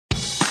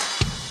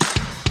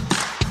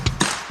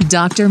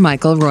Dr.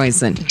 Michael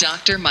Roizen.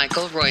 Dr.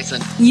 Michael Roizen.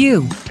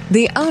 You,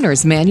 the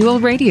Owner's Manual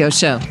Radio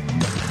Show.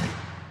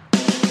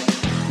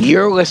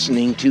 You're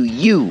listening to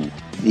You,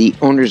 the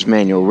Owner's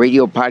Manual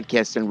Radio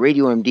Podcast and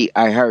Radio MD,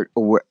 iHeart,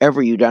 or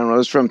wherever you download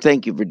us from.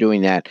 Thank you for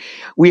doing that.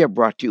 We are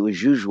brought to you,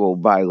 as usual,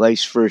 by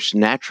Life's First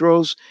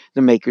Naturals,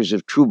 the makers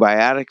of True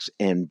Biotics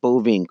and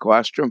Bovine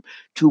Colostrum,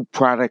 two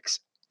products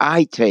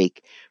I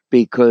take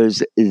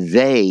because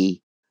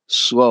they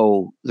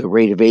slow the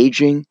rate of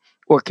aging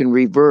or can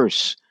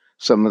reverse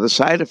some of the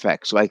side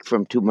effects, like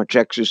from too much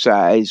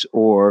exercise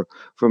or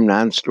from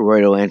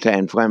nonsteroidal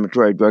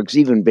anti-inflammatory drugs,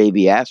 even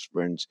baby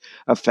aspirin's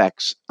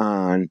effects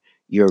on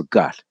your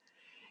gut.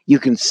 You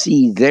can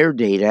see their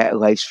data at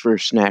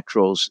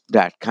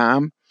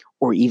lifesfirstnaturals.com,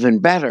 or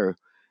even better,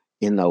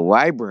 in the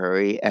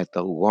library at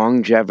the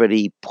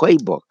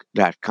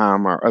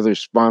longevityplaybook.com, our other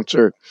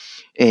sponsor,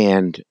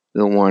 and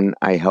the one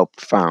I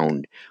helped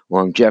found,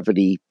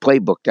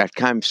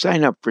 longevityplaybook.com.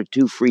 Sign up for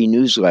 2 free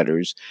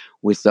newsletters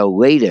with the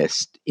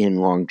latest in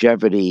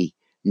longevity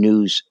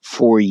news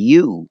for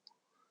you,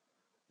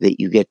 that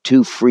you get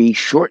 2 free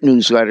short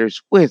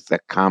newsletters with a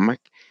comic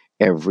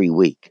every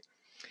week.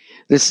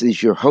 This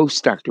is your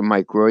host, Dr.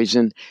 Mike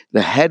Roizen.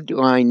 The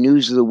headline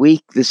news of the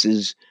week, this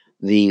is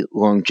the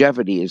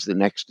longevity is the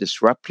next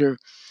disruptor,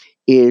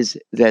 is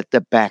that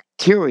the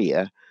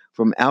bacteria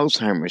from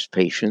Alzheimer's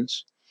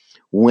patients,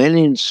 when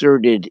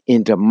inserted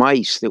into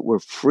mice that were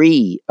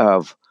free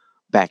of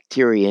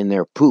bacteria in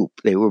their poop,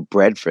 they were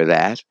bred for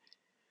that,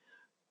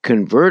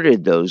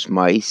 converted those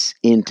mice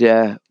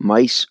into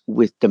mice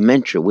with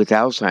dementia, with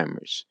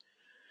Alzheimer's.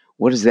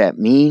 What does that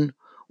mean?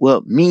 Well,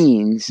 it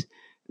means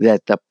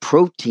that the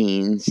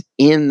proteins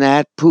in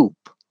that poop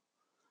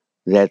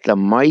that the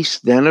mice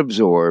then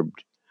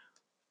absorbed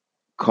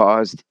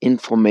caused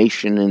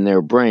inflammation in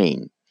their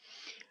brain.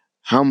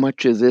 How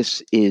much of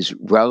this is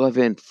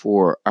relevant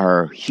for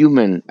our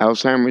human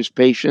Alzheimer's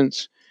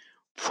patients?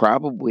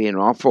 Probably an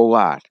awful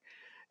lot,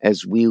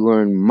 as we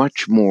learn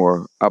much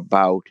more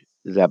about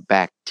the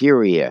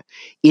bacteria.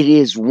 It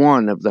is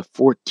one of the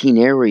 14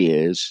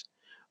 areas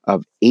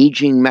of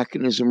aging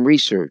mechanism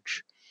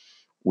research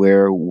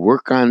where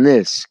work on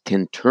this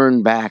can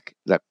turn back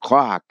the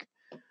clock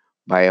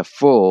by a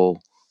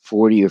full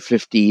 40 or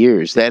 50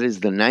 years. That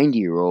is, the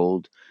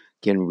 90-year-old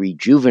can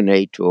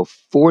rejuvenate to a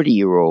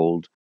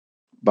 40-year-old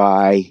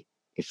by,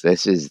 if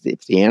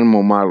the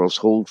animal models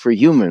hold for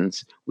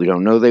humans, we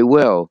don't know they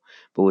will,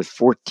 but with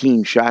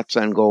 14 shots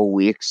on goal,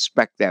 we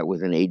expect that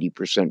with an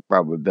 80%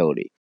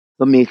 probability.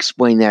 Let me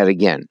explain that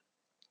again.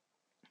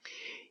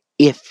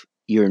 If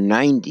you're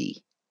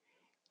 90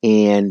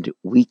 and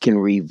we can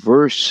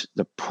reverse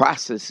the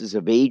processes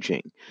of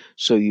aging,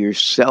 so your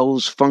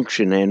cells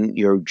function and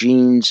your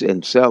genes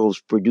and cells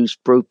produce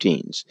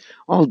proteins.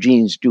 All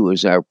genes do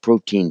is our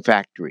protein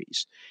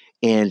factories.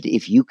 And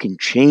if you can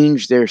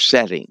change their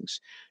settings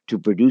to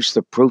produce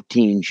the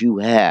proteins you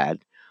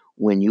had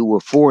when you were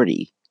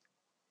 40,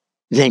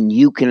 then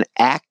you can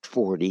act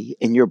 40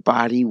 and your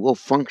body will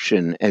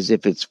function as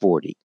if it's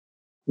 40.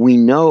 We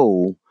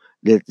know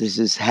that this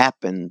has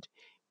happened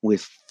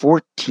with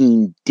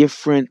 14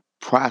 different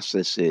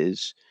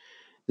processes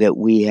that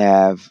we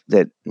have,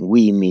 that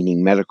we,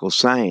 meaning medical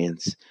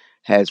science,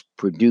 has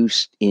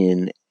produced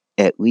in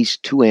at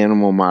least 2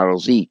 animal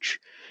models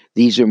each.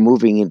 These are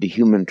moving into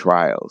human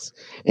trials.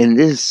 And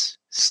this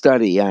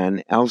study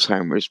on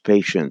Alzheimer's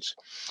patients,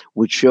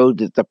 which showed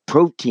that the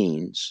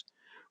proteins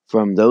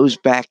from those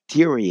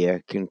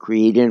bacteria can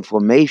create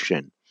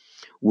inflammation,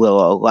 will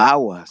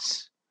allow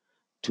us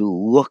to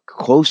look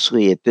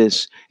closely at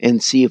this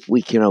and see if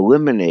we can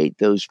eliminate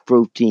those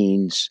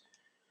proteins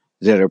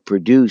that are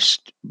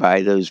produced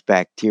by those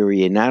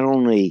bacteria, not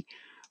only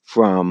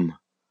from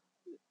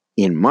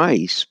in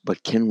mice,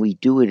 but can we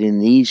do it in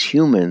these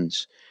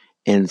humans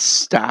and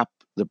stop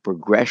the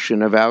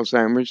progression of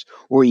Alzheimer's,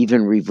 or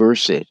even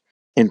reverse it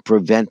and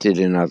prevent it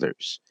in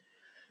others?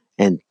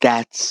 And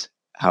that's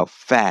how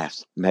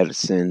fast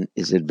medicine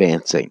is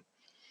advancing.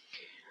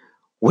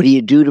 What do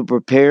you do to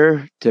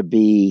prepare to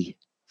be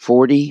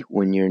 40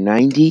 when you're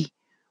 90?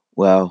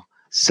 Well,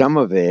 some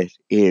of it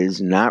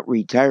is not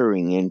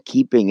retiring and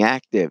keeping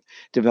active,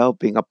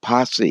 developing a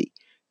posse,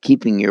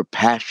 keeping your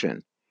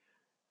passion,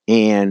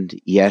 and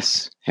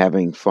yes,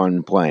 having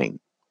fun playing.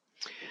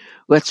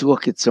 Let's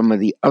look at some of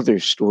the other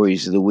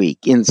stories of the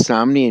week.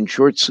 Insomnia and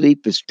short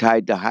sleep is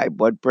tied to high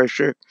blood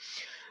pressure.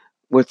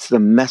 What's the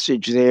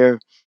message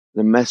there?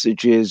 The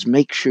message is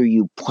make sure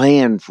you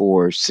plan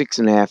for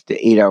 6.5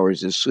 to 8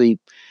 hours of sleep.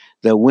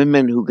 The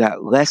women who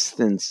got less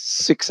than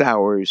 6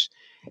 hours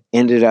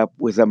ended up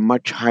with a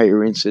much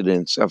higher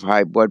incidence of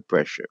high blood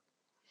pressure.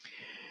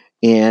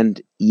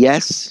 And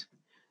yes,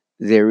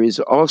 there is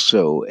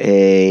also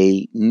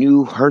a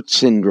new heart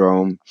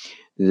syndrome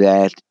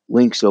that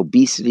links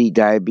obesity,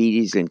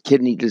 diabetes, and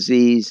kidney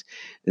disease.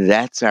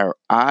 That's our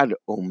odd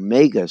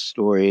omega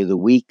story of the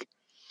week.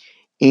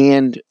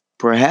 And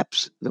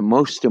perhaps the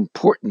most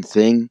important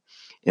thing,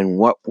 and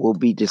what we'll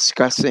be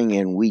discussing,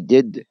 and we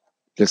did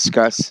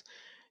discuss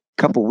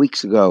a couple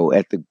weeks ago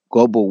at the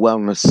Global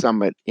Wellness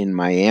Summit in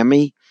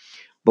Miami,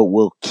 but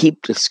we'll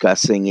keep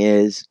discussing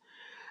is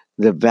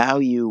the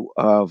value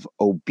of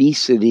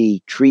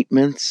obesity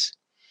treatments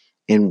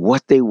and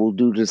what they will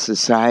do to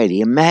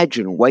society.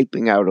 Imagine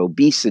wiping out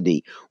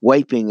obesity,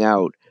 wiping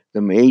out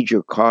the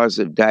major cause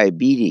of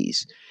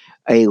diabetes,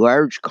 a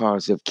large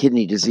cause of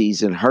kidney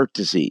disease and heart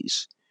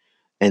disease.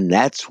 And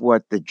that's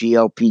what the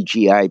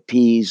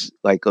GLP-GIPs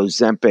like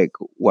Ozempic,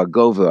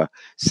 Wegovy,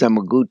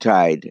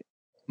 semaglutide,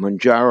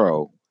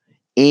 Mounjaro,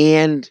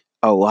 and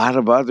a lot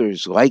of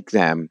others like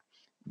them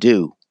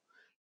do.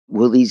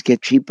 Will these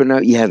get cheaper now?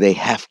 Yeah, they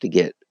have to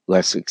get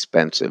less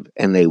expensive,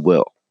 and they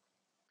will.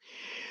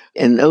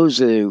 And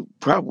those are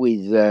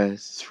probably the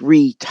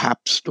three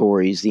top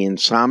stories: the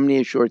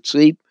insomnia, short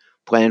sleep,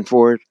 plan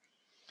for it;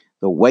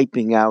 the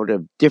wiping out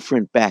of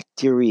different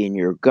bacteria in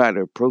your gut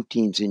or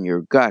proteins in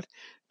your gut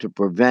to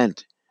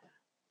prevent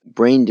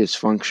brain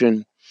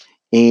dysfunction;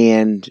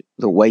 and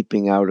the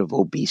wiping out of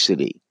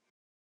obesity.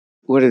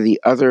 What are the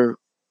other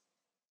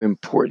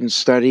important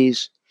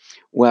studies?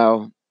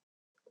 Well,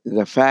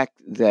 the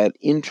fact that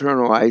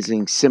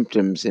internalizing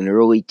symptoms in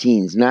early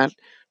teens, not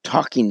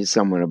talking to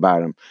someone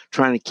about them,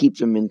 trying to keep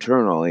them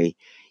internally,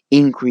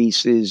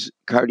 increases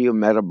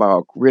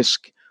cardiometabolic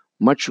risk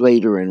much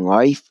later in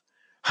life.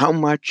 How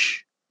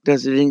much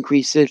does it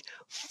increase it?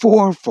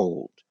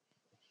 Fourfold.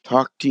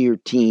 Talk to your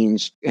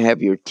teens,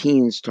 have your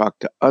teens talk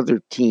to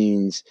other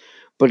teens,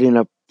 but in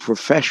a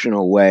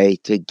professional way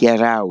to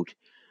get out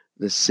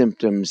the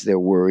symptoms they're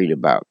worried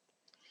about.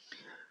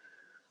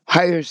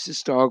 Higher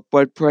systolic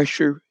blood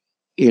pressure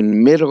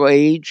in middle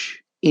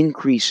age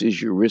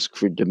increases your risk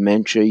for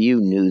dementia. You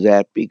knew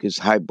that because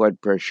high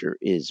blood pressure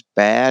is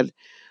bad.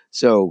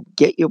 So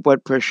get your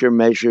blood pressure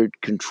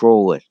measured,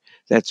 control it.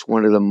 That's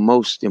one of the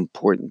most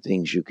important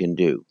things you can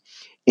do.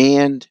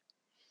 And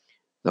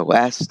the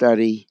last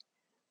study,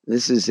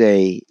 this is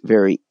a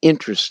very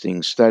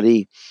interesting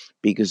study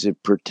because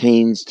it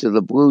pertains to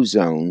the blue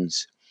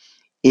zones.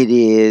 It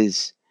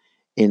is,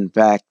 in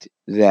fact,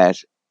 that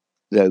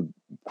the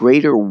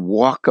greater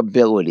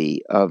walkability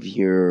of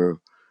your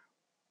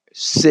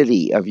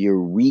city, of your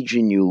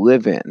region you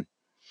live in,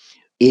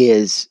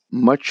 is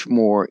much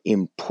more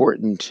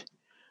important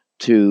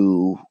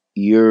to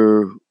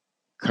your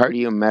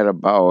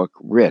cardiometabolic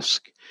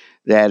risk.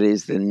 That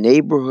is, the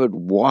neighborhood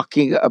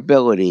walking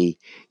ability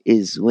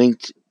is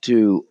linked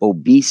to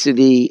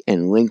obesity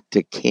and linked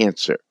to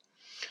cancer.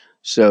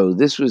 So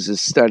this was a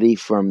study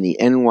from the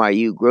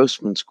NYU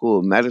Grossman School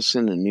of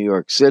Medicine in New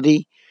York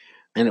City,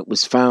 and it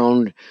was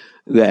found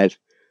that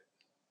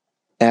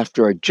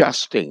after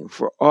adjusting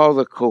for all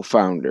the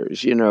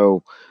co-founders,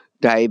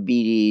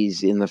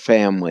 diabetes in the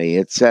family,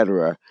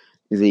 etc.,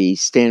 the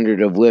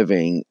standard of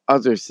living,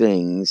 other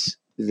things,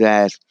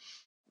 that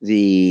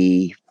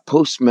the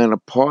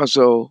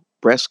postmenopausal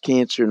breast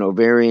cancer and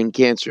ovarian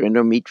cancer,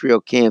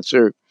 endometrial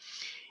cancer,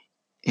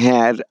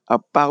 had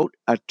about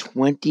a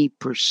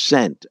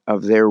 20%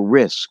 of their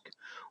risk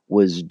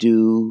was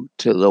due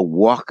to the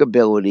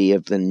walkability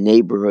of the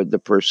neighborhood the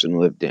person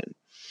lived in.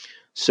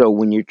 So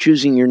when you're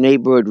choosing your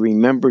neighborhood,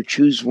 remember,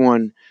 choose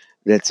one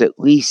that's at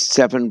least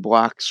 7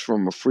 blocks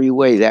from a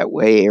freeway. That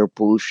way air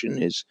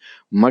pollution is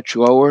much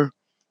lower,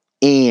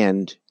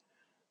 and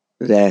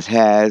that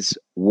has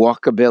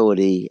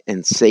walkability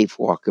and safe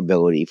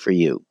walkability for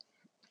you.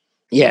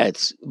 Yeah,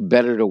 it's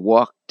better to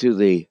walk to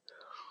the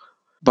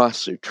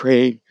bus or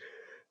train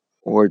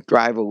or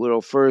drive a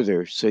little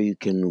further so you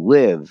can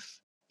live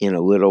in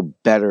a little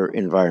better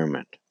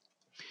environment.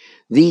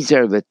 These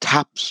are the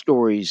top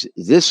stories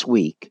this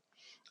week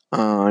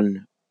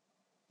on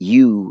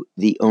You,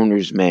 the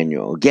Owner's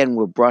Manual. Again,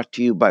 we're brought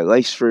to you by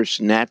Life's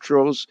First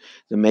Naturals,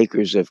 the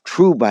makers of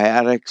True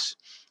Biotics,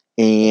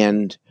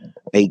 and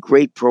a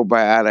great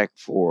probiotic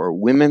for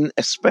women.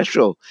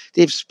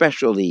 They have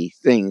specialty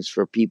things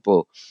for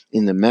people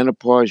in the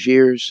menopause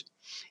years,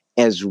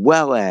 as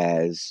well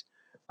as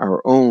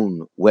our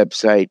own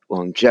website,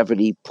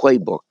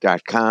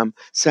 longevityplaybook.com.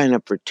 Sign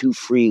up for 2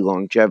 free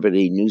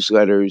longevity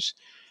newsletters,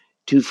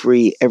 2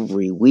 free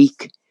every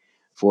week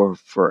for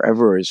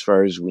forever, as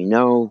far as we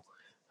know.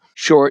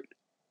 Short,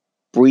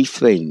 brief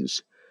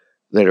things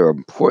that are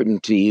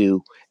important to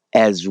you,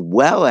 as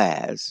well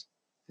as,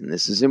 and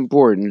this is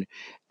important,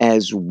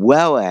 as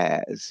well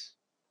as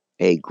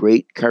a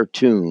great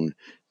cartoon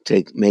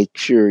to make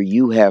sure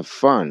you have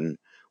fun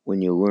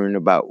when you learn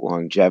about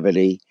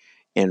longevity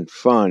and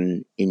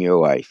fun in your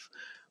life.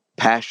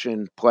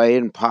 Passion, play,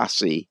 and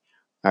posse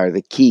are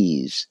the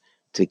keys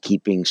to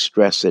keeping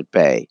stress at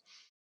bay.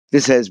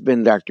 This has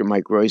been Dr.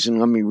 Mike Roizen.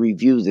 Let me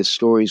review the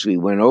stories we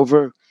went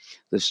over,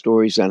 the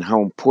stories on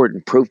how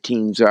important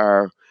proteins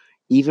are,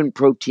 even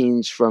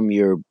proteins from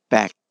your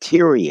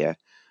bacteria,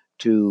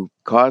 to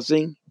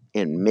causing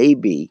and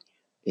maybe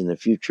in the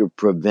future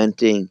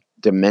preventing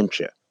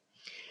dementia.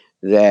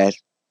 That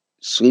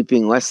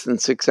sleeping less than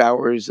 6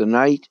 hours a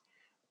night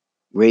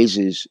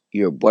raises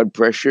your blood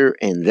pressure,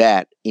 and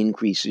that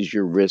increases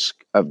your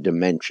risk of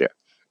dementia.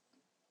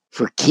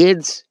 For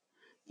kids,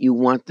 you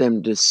want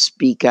them to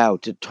speak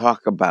out, to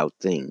talk about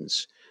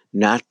things,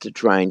 not to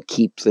try and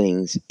keep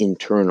things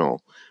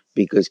internal,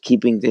 because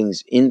keeping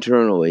things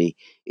internally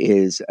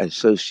is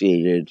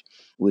associated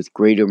with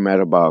greater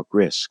metabolic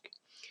risk.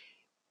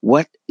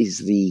 What is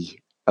the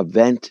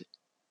event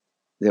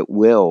that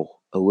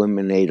will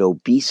eliminate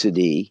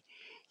obesity?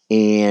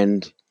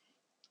 And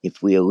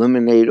if we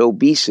eliminate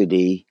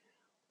obesity,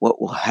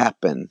 what will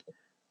happen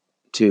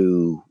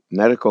to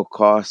medical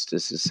costs, to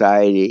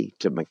society,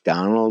 to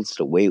McDonald's,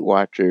 to Weight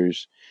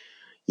Watchers,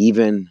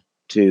 even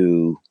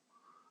to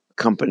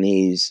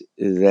companies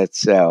that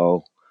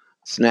sell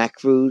snack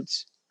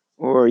foods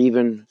or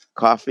even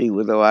coffee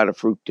with a lot of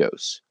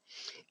fructose?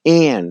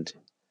 And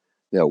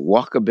the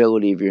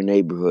walkability of your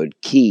neighborhood,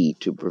 key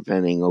to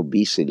preventing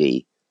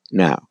obesity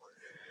now.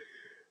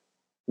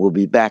 We'll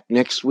be back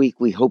next week.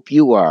 We hope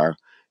you are.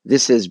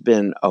 This has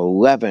been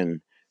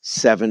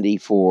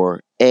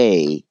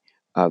 1174A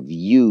of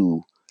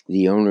You,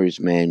 the Owner's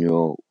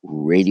Manual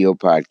Radio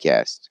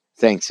Podcast.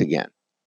 Thanks again.